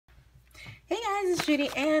Hey guys, it's Judy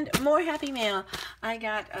and more Happy Mail. I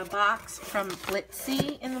got a box from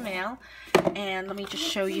Blitzy in the mail, and let me just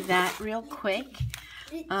show you that real quick.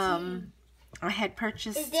 I had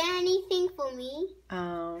purchased... Is there anything for me?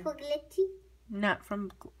 Oh. For Glitzy? Not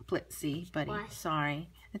from Blitzy, buddy. Why? Sorry.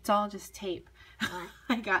 It's all just tape.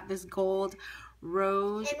 I got this gold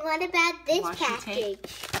rose. And what about this package? Tape.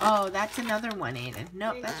 Oh, that's another one, Aiden.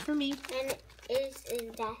 Nope, that's for me. And is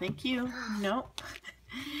that? Thank you. Nope.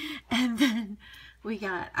 And then we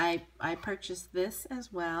got, I purchased this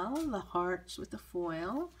as well, the hearts with the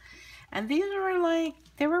foil. And these were like,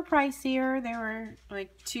 they were pricier. They were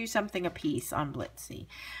like $2 something a piece on Blitzy.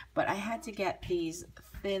 But I had to get these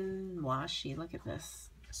thin washi. Look at this.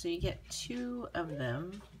 So you get 2 of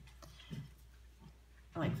them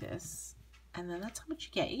like this. And then that's how much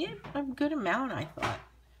you get. You get a good amount, I thought.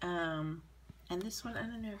 And this one, I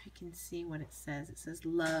don't know if you can see what it says. It says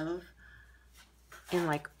love in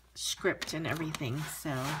like script and everything.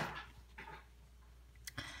 So,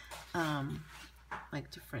 like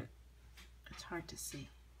different, it's hard to see.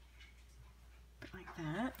 But like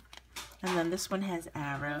that. And then this one has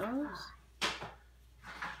arrows.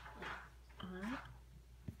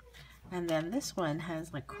 And then this one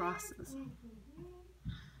has like crosses.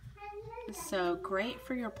 So great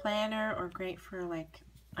for your planner, or great for like,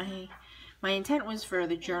 my intent was for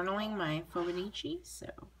the journaling, my Fobonichi, so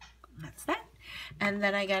that's that. And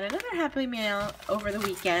then I got another Happy Mail over the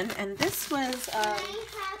weekend, and this was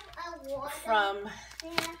from...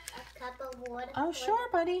 Can I have a cup of water? Oh, sure,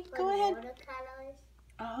 buddy. Go ahead. Watercolors?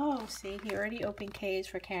 Oh, see, he already opened K's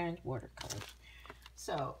for Karen's watercolors.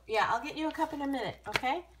 So, yeah, I'll get you a cup in a minute,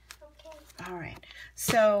 okay? Okay. All right.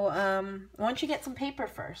 So, why don't you get some paper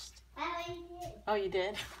first? I already did. Oh, you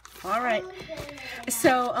did? All right.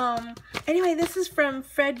 So, anyway, this is from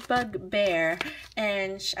fredbugbear,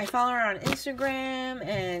 and I follow her on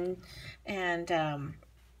Instagram, and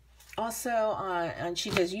also she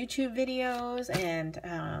does YouTube videos, and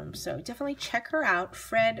so definitely check her out,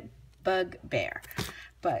 fredbugbear.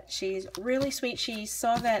 But she's really sweet. She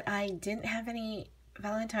saw that I didn't have any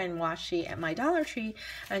Valentine washi at my Dollar Tree,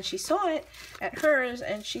 and she saw it at hers,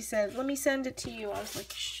 and she said, let me send it to you. I was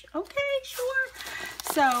like, okay, sure.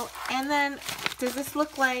 So, and then does this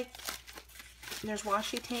look like there's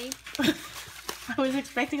washi tape? I was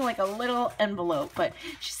expecting like a little envelope, but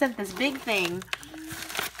she sent this big thing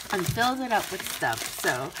and filled it up with stuff.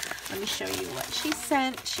 So let me show you what she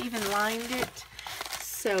sent. She even lined it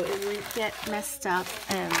so it wouldn't get messed up,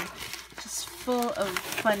 and just full of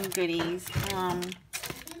fun goodies.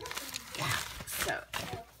 Yeah, so,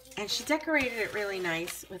 and she decorated it really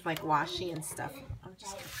nice with like washi and stuff.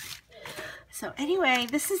 So anyway,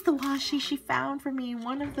 this is the washi she found for me,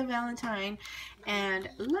 one of the Valentine, and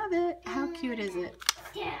love it. How cute is it?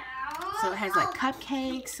 So it has like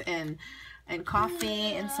cupcakes and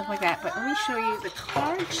coffee and stuff like that. But let me show you the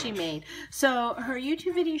card she made. So her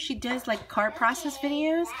YouTube video, she does like card process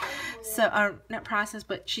videos. So, not process,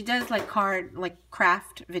 but she does like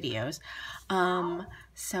craft videos.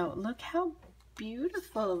 So look how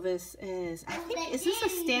beautiful this is. I think, is this a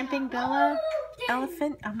Stamping Bella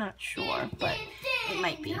elephant? I'm not sure, but it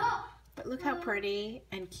might be. But look how pretty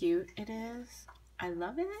and cute it is. I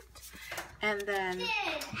love it. And then,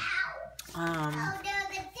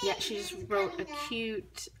 yeah, she just wrote a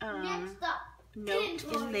cute note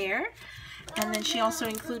in there. And then she also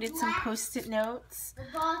included some Post-it notes,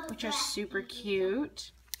 which are super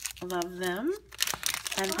cute. Love them.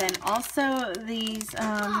 And then also these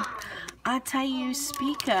Atayu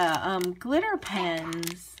Spica glitter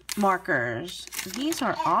pens, markers. These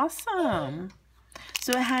are awesome.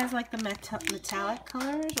 So it has like the metallic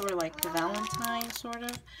colors, or like the Valentine sort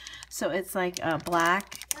of. So it's like a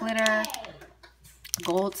black glitter,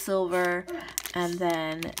 gold, silver, and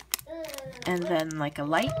then like a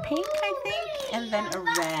light pink, I think, and then a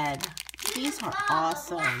red. These are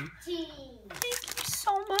awesome. Thank you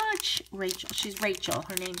so much, Rachel. She's Rachel.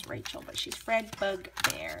 Her name's Rachel, but she's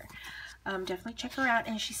fredbugbear. Definitely check her out.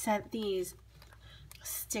 And she sent these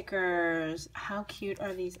stickers. How cute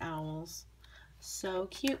are these owls? So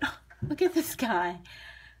cute. Look at this guy.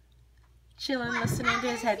 Chilling, listening to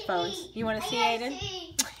his headphones. You want to see, Aiden?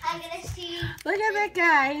 I'm gonna see. Look at that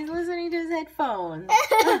guy. He's listening to his headphones.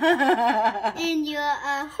 And you're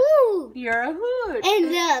a hoot. You're a hoot.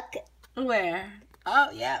 And look. Where? Oh,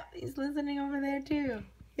 yeah. He's listening over there, too.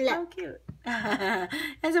 Look. So cute.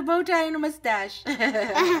 Has a bow tie and a mustache.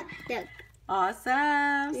 Look.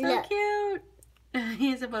 Awesome. So Look. cute. He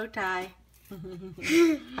has a bow tie.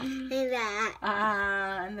 And that.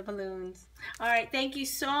 And the balloons. All right. Thank you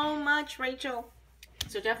so much, Rachel.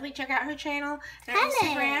 So definitely check out her channel and her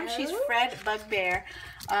Instagram. She's fredbugbear.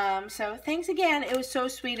 So thanks again. It was so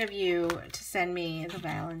sweet of you to send me the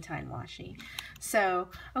Valentine washi. So,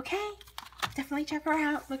 okay. Definitely check her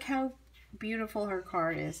out. Look how beautiful her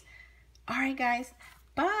card is. All right, guys.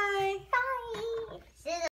 Bye. Bye.